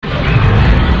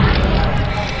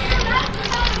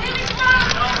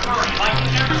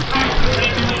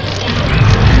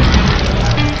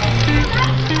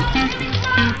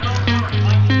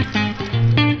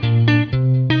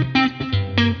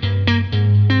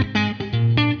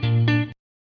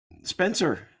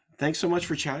Spencer, thanks so much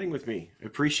for chatting with me. I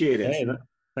appreciate it. Hey,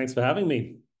 thanks for having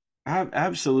me.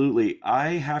 Absolutely. I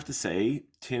have to say,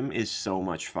 Tim is so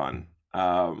much fun.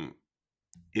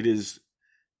 It is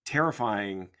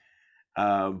terrifying,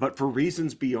 but for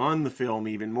reasons beyond the film,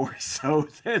 even more so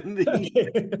than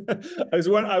the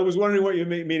I was wondering what you're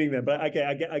meaning there, but I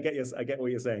get what you're saying. I get what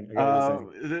you're saying.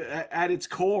 at its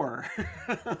core.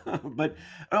 But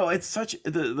oh, it's such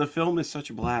the film is such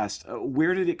a blast.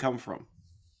 Where did it come from?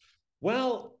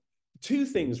 Well, two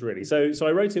things really. So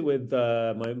I wrote it with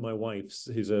my wife's,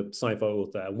 who's a sci-fi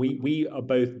author, and we are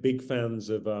both big fans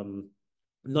of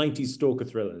 90s stalker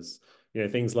thrillers.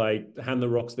 Things like Hand That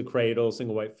Rocks the Cradle,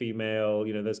 Single White Female,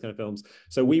 those kind of films.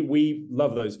 So we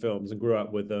love those films and grew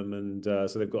up with them, and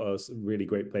so they've got a really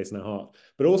great place in our heart.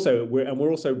 But also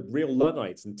we're also real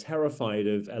Luddites and terrified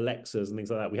of Alexas and things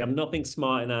like that. We have nothing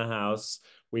smart in our house.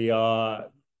 We are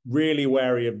really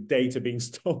wary of data being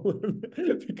stolen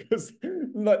because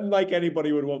not like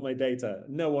anybody would want my data.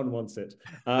 No one wants it.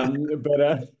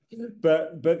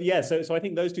 But yeah, so I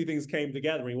think those two things came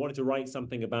together. And we wanted to write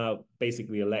something about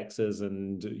basically Alexas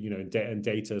and and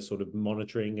data sort of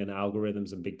monitoring and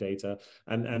algorithms and big data,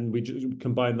 and we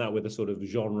combined that with a sort of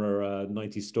genre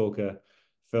 90s stalker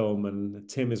film. And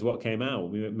Tim is what came out.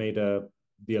 We made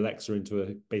the Alexa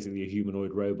into basically a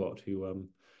humanoid robot who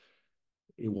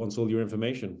it wants all your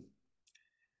information.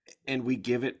 And we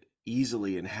give it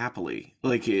easily and happily.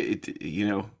 Like it's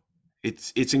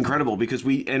incredible because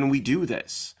we do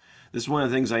this. This is one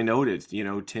of the things I noted.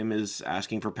 Tim is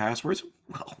asking for passwords.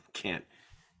 Well, can't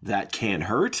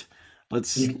hurt.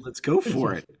 Let's go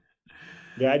for it.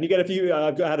 Yeah, and you get a few.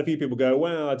 Had a few people go,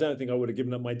 "Well, I don't think I would have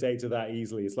given up my data that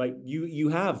easily." It's like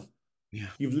Yeah.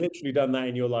 you've literally done that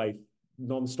in your life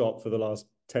nonstop for the last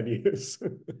 10 years.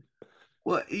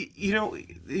 Well,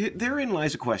 therein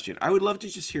lies a question. I would love to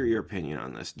just hear your opinion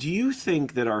on this. Do you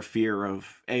think that our fear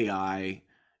of AI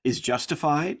is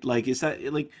justified? Like, is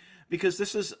that like because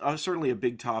this is certainly a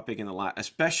big topic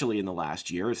especially in the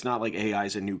last year. It's not like AI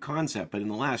is a new concept, but in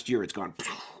the last year, it's gone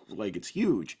like it's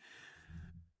huge.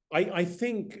 I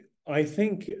think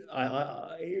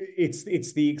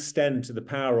it's the extent, the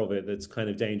power of it that's kind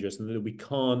of dangerous, and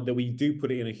that we do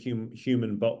put it in a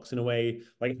human box in a way.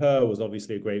 Like Her was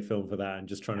obviously a great film for that, and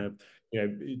just trying to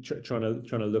trying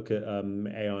to look at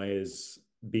AI as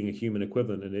being a human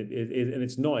equivalent, and and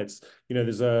it's not. It's there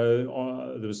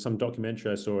was some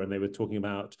documentary I saw, and they were talking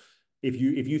about if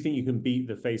you think you can beat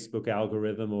the Facebook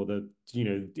algorithm or the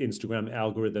Instagram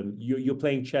algorithm, you're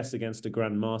playing chess against a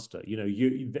grandmaster.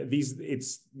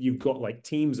 You've got like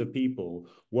teams of people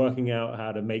working out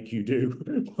how to make you do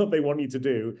what they want you to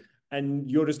do, and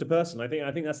you're just a person. I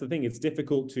think that's the thing. It's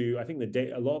difficult to. I think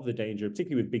a lot of the danger,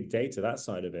 particularly with big data, that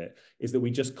side of it, is that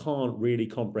we just can't really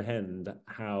comprehend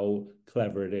how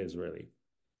clever it is, really.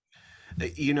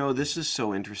 This is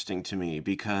so interesting to me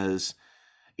because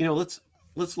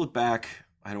let's look back.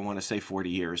 I don't want to say 40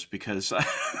 years because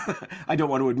I don't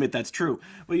want to admit that's true.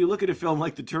 But you look at a film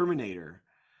like The Terminator,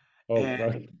 Oh, and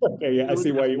right. Okay, yeah, I you look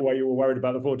see at a why you were worried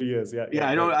about the 40 years. Yeah, yeah, yeah,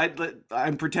 I don't. great.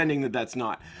 I'm pretending that that's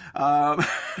not. Um,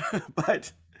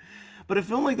 but but a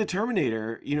film like The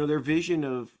Terminator, their vision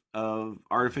of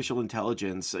artificial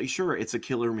intelligence, sure, it's a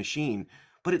killer machine,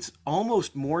 but it's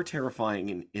almost more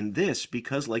terrifying in this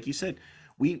because, like you said,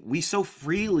 we so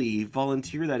freely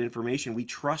volunteer that information. We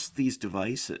trust these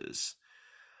devices.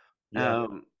 Yeah.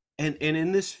 And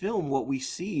in this film, what we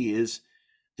see is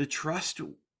the trust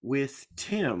with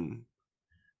Tim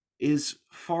is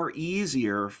far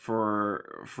easier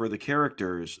for the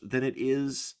characters than it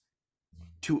is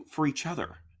to for each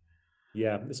other.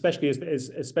 Yeah, especially as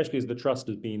the trust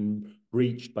has been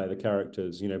breached by the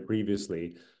characters,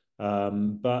 previously.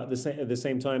 But at the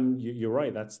same time, you're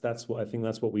right. That's what I think.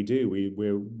 That's what we do.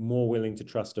 We're more willing to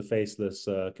trust a faceless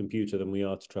computer than we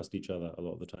are to trust each other a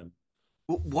lot of the time.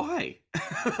 Why?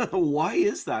 Why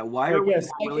is that? Why I are we guess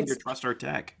more willing to trust our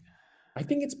tech? I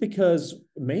think it's because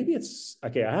maybe it's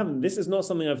okay. I haven't. This is not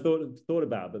something I've thought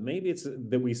about, but maybe it's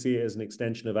that we see it as an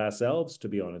extension of ourselves. To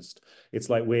be honest, it's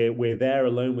like we're there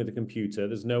alone with the computer.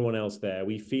 There's no one else there.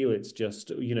 We feel it's just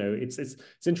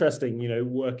it's interesting.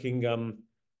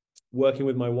 Working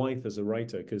with my wife as a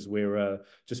writer because we're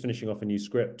just finishing off a new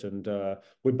script, and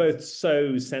we're both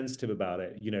so sensitive about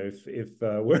it. If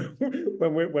we're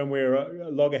when we're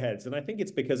loggerheads, and I think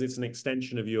it's because it's an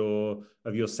extension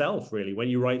of yourself, really. When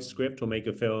you write script or make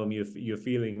a film, you're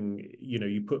feeling,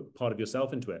 you put part of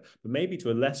yourself into it. But maybe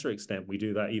to a lesser extent, we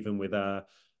do that even with our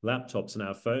laptops and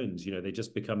our phones. They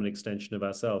just become an extension of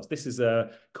ourselves. This is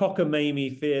a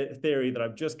cockamamie theory that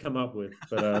I've just come up with,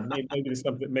 but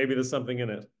maybe there's something in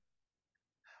it.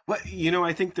 But you know,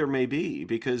 I think there may be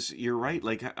because you're right.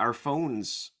 Like our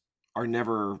phones are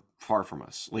never far from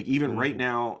us. Like even right Mm.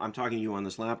 now, I'm talking to you on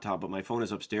this laptop, but my phone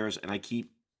is upstairs, and I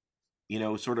keep,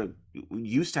 sort of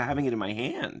used to having it in my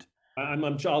hand.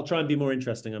 I'll try and be more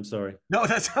interesting. I'm sorry. No,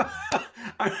 that's yeah.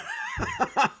 I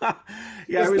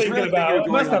Just was thinking really thinking of about, I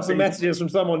going must on have some Facebook. messages from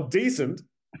someone decent.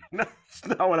 That's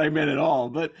not what I meant at all.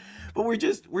 But we're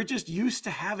just used to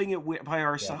having it by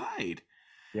our Yeah. side.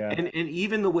 Yeah. And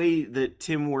even the way that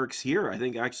Tim works here, I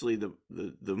think actually the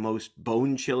most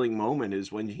bone chilling moment is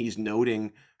when he's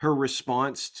noting her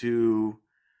response to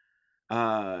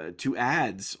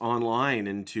ads online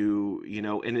and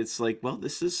and it's like, well,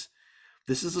 this is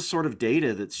a sort of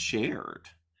data that's shared.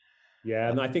 Yeah,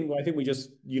 and I think we just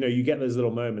you get those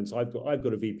little moments. I've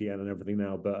got a VPN and everything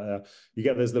now, but you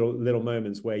get those little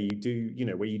moments where you do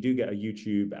get a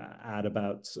YouTube ad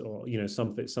about or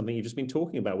something you've just been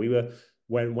talking about. We were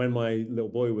when my little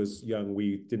boy was young,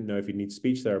 we didn't know if he'd need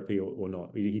speech therapy or not.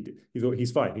 He thought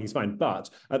he's fine. But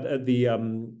at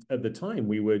the time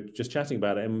we were just chatting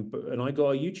about it, and I got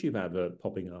a YouTube advert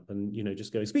popping up, and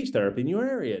just going speech therapy in your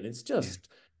area, and it's Yeah. just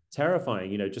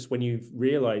terrifying, just when you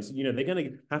realize, they're going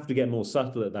to have to get more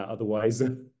subtle at that. Otherwise,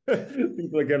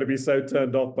 people are going to be so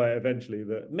turned off by it eventually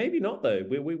that maybe not, though.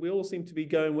 We all seem to be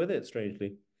going with it,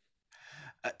 strangely.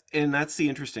 And that's the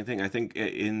interesting thing. I think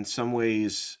in some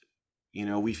ways,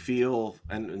 we feel,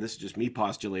 and this is just me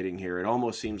postulating here, it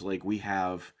almost seems like we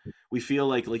feel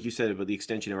like you said about the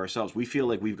extension of ourselves, we feel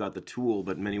like we've got the tool,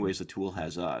 but in many ways the tool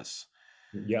has us.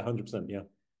 Yeah, 100%. Yeah.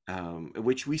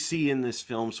 Which we see in this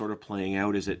film sort of playing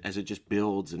out as it just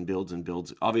builds and builds and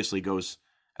builds. Obviously, goes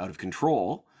out of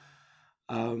control.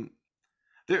 Um,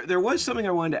 there was something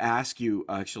I wanted to ask you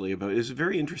actually about. It was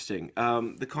very interesting.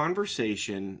 The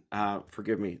conversation.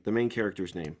 Forgive me. The main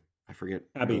character's name. I forget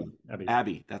her Abby, name. Abby.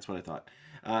 Abby. That's what I thought.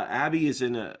 Abby is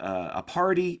in a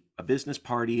party, a business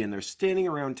party, and they're standing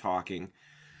around talking.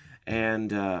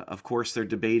 And of course, they're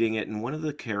debating it. And one of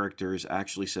the characters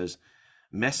actually says,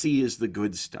 "Messy is the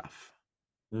good stuff."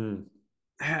 Mm.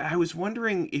 I was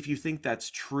wondering if you think that's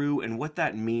true and what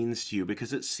that means to you,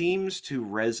 because it seems to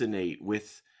resonate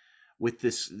with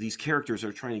these characters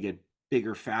are trying to get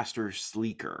bigger, faster,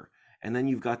 sleeker, and then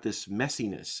you've got this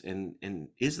messiness, and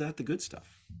is that the good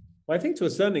stuff? Well, I think to a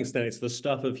certain extent, it's the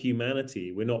stuff of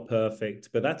humanity. We're not perfect,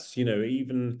 but that's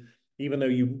even though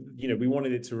we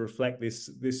wanted it to reflect this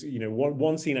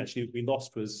one scene actually we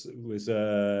lost was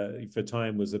for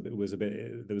time was a bit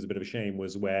there was a bit of a shame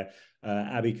was where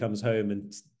Abby comes home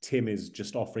and Tim is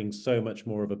just offering so much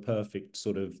more of a perfect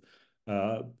sort of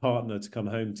partner to come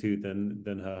home to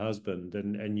than her husband,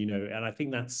 and I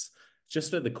think that's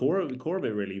just at the core of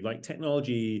it really. Like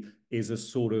technology is a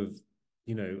sort of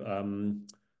you know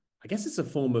I guess it's a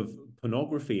form of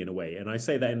pornography in a way. And I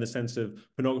say that in the sense of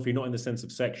pornography, not in the sense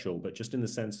of sexual, but just in the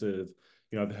sense of,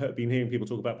 been hearing people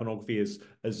talk about pornography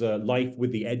as a life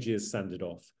with the edges sanded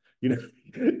off. In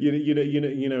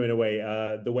a way,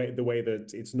 the way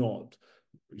that it's not.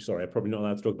 Sorry, I'm probably not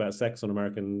allowed to talk about sex on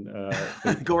American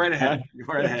thing. Go right Uh, ahead.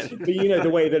 Go right ahead. but the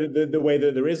way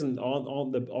that there isn't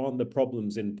aren't the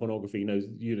problems in pornography.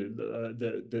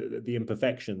 The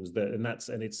imperfections that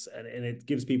and it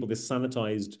gives people this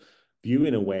sanitized view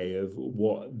in a way of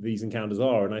what these encounters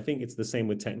are. And I think it's the same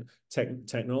with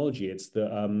technology. It's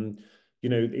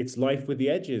it's life with the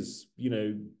edges,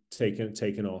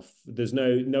 taken off. There's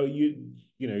no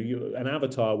an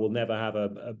avatar will never have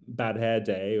a bad hair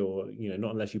day, or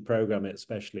not unless you program it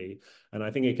especially. And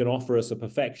I think it can offer us a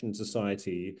perfection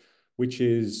society which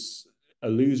is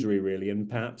illusory really, and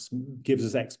perhaps gives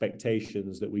us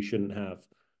expectations that we shouldn't have.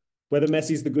 Whether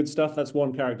Messi's the good stuff, that's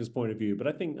one character's point of view, but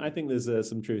I think there's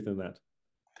some truth in that.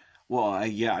 Well,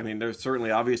 yeah, I mean, there's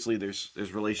certainly, obviously, there's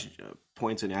relation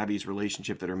points in Abby's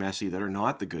relationship that are messy, that are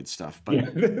not the good stuff, but Yeah,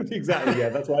 exactly. Yeah,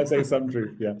 that's why I say some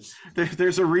truth. Yeah,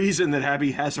 there's a reason that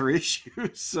Abby has her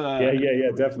issues yeah, yeah, yeah,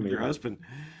 with her definitely. husband.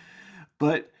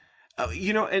 But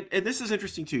and this is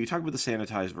interesting too. You talk about the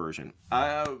sanitized version.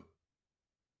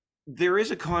 There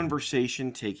is a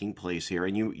conversation taking place here,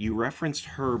 and you referenced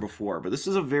her before, but this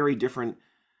is a very different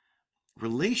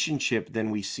relationship than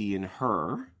we see in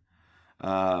her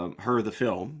the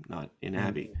film, not in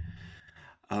Abby.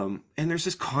 Mm. And there's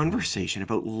this conversation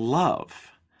about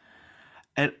love,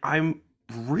 and I'm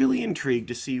really intrigued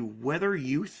to see whether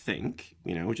you think,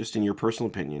 just in your personal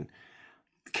opinion,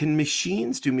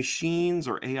 do machines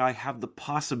or AI have the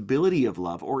possibility of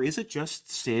love, or is it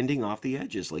just standing off the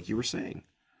edges, like you were saying?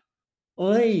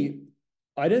 I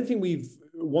I don't think we've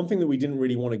one thing that we didn't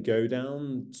really want to go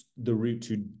down the route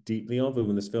too deeply of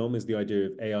in this film is the idea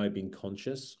of AI being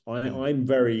conscious. Mm. I'm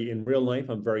very in real life,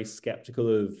 I'm very skeptical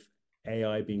of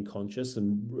AI being conscious,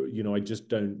 and I just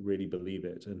don't really believe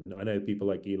it. And I know people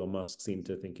like Elon Musk seem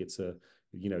to think it's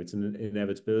it's an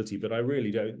inevitability, but I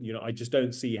really don't. I just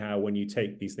don't see how, when you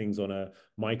take these things on a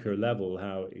micro level,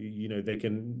 how they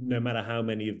can, no matter how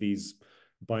many of these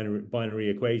binary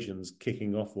equations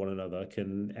kicking off one another,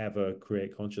 can ever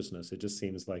create consciousness. It just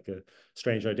seems like a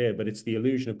strange idea, but it's the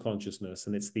illusion of consciousness,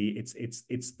 and it's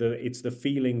the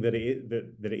feeling that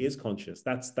it is conscious.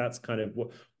 That's kind of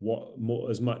what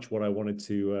more, as much what I wanted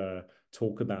to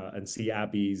talk about, and see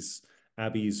Abby's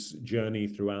journey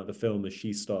throughout the film as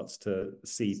she starts to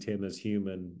see Tim as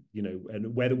human,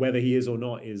 and whether he is or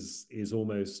not is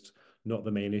almost not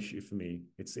the main issue for me.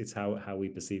 It's how we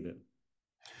perceive it.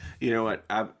 You know what?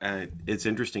 It's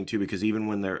interesting too because even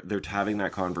when they're having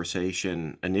that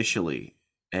conversation initially,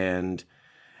 and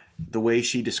the way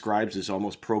she describes is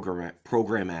almost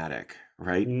programmatic,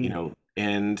 right? You Mm. know,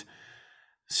 and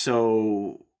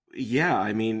so yeah,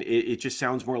 I mean, it just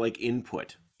sounds more like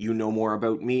input. You know more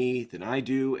about me than I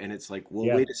do, and it's like, well,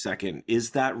 Yeah. wait a second, is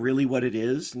that really what it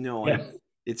is? No, Yeah.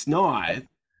 it's not.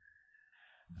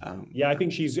 Um, Yeah, I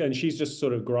think she's just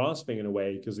sort of grasping in a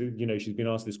way, because she's been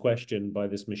asked this question by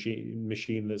this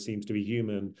machine that seems to be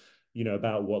human,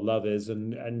 about what love is,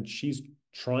 and she's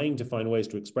trying to find ways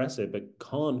to express it, but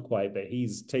can't quite. But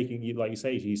he's taking, like you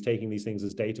say, he's taking these things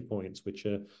as data points, which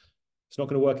are it's not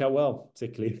going to work out well,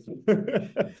 particularly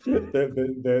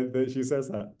that she says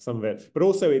that, some of it. But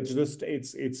also,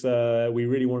 we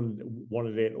really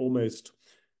wanted it almost,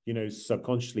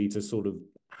 subconsciously, to sort of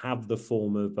have the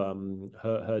form of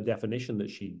her definition that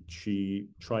she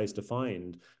tries to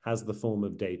find, has the form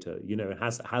of data,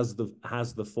 has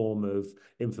the form of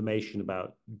information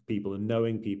about people and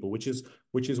knowing people, which is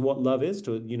what love is,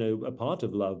 to a part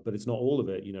of love, but it's not all of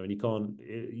it, and you can't,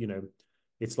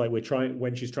 it's like,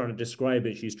 when she's trying to describe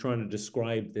it, she's trying to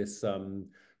describe this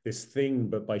thing,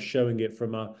 but by showing it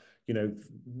from a,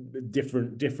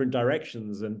 different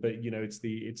directions. And but it's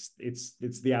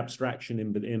the abstraction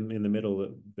in the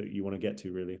middle that you want to get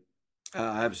to, really.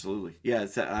 absolutely, yeah.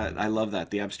 I love that.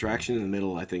 The abstraction in the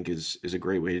middle, I think, is a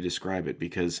great way to describe it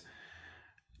because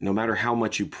no matter how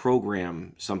much you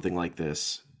program something like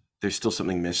this, there's still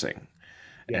something missing.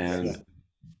 Yes. And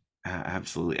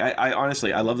absolutely, I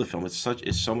honestly, I love the film. It's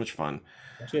so much fun.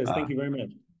 Cheers, Uh, thank you very much.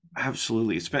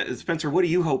 absolutely, Spencer. What do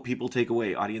you hope people take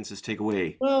away, audiences take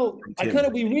away Well, from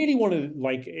Tim? we really wanted,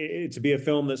 like, it to be a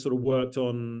film that sort of worked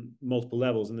on multiple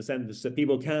levels, in the sense that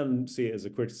people can see it as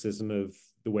a criticism of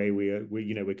the way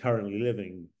we're currently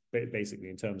living, basically,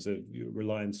 in terms of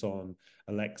reliance on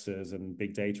Alexas and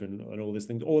big data and all these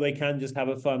things, or they can just have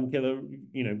a fun killer.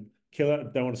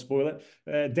 Don't want to spoil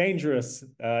it. Dangerous.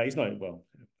 He's not, well.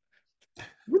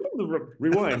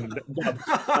 Rewind.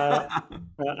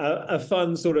 A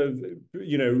fun sort of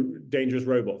dangerous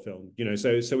robot film.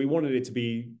 So we wanted it to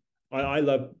be. I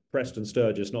love Preston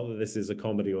Sturges. Not that this is a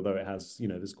comedy, although it has,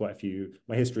 there's quite a few.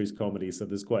 My history is comedy, so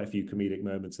there's quite a few comedic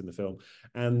moments in the film.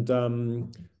 And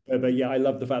but yeah, I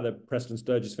love the fact that Preston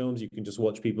Sturges films, you can just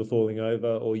watch people falling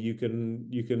over, or you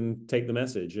can take the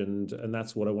message, and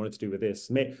that's what I wanted to do with this.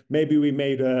 Maybe we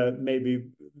made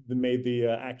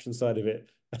the action side of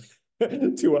it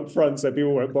too upfront, so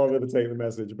people won't bother to take the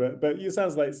message. But it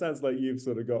sounds like you've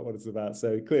sort of got what it's about.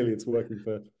 So clearly, it's working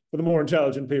for the more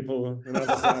intelligent people. And as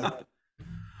I say,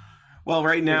 Well,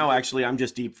 right now, actually, I'm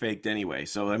just deep faked anyway.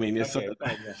 So I mean, okay,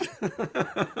 fine,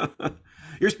 yeah,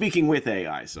 you're speaking with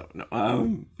AI. So no,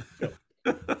 sure.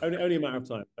 Only a matter of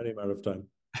time. Only a matter of time.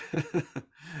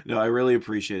 no, I really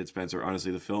appreciate it, Spencer.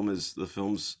 Honestly, the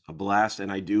film's a blast,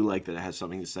 and I do like that it has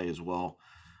something to say as well.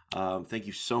 Thank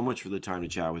you so much for the time to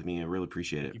chat with me. I really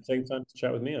appreciate it. You've taken time to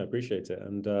chat with me. I appreciate it.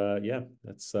 And yeah,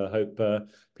 let's hope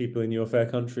people in your fair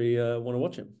country want to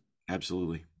watch it.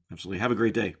 Absolutely, absolutely. Have a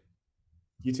great day.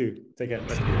 You too. Take care.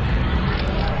 Thank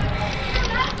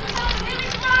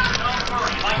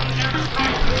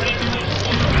you.